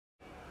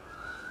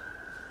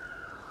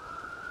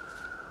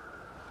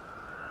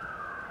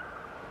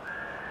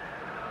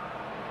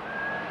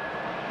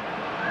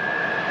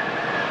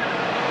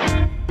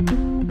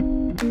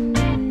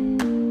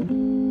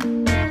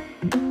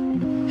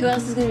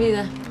else is going to be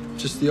there?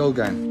 Just the old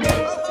gang.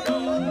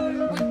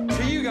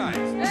 To you guys.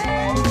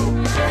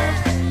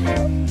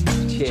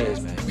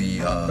 Cheers, mate.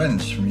 We are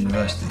friends from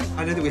university.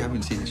 I know that we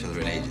haven't seen each other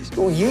in ages.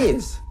 Oh,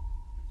 years?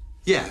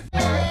 Yeah.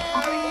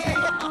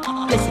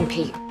 Listen,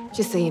 Pete,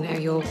 just so you know,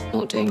 you're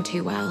not doing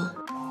too well.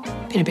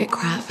 Been a bit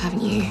crap,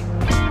 haven't you?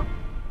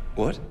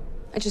 What?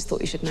 I just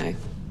thought you should know.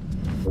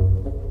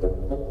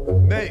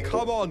 Mate,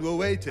 come on, we're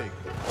waiting.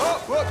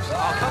 Oh, whoops.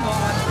 Oh, come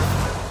on.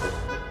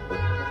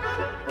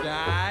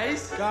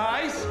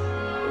 Guys.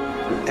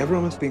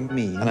 Everyone must be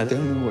mean, and I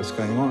don't know what's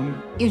going on.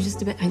 You're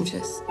just a bit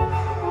anxious.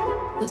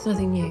 That's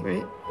nothing new,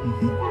 right?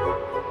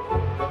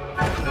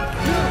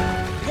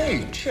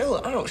 Hey,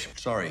 chill out.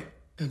 Sorry.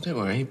 No, don't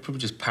worry, you're probably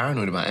just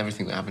paranoid about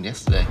everything that happened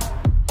yesterday.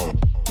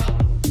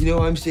 You know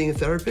I'm seeing a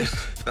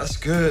therapist? That's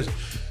good.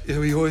 Yeah,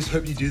 we always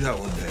hope you do that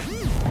one day.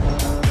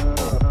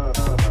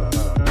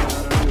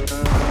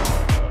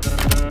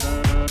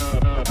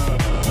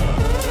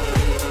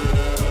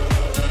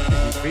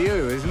 It's for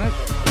you, isn't it?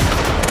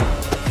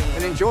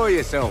 And enjoy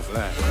yourself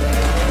there.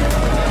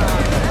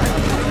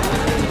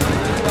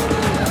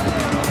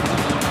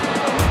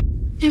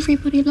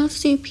 Everybody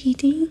loves you,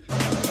 PD.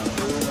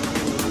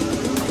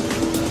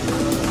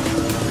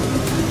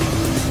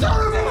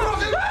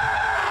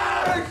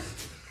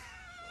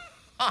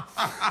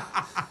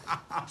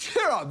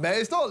 Cheer up, mate.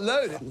 It's not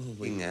loaded.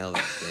 Wing hell,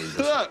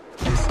 Look.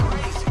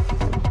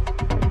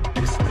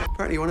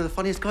 Apparently you're one of the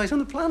funniest guys on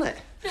the planet.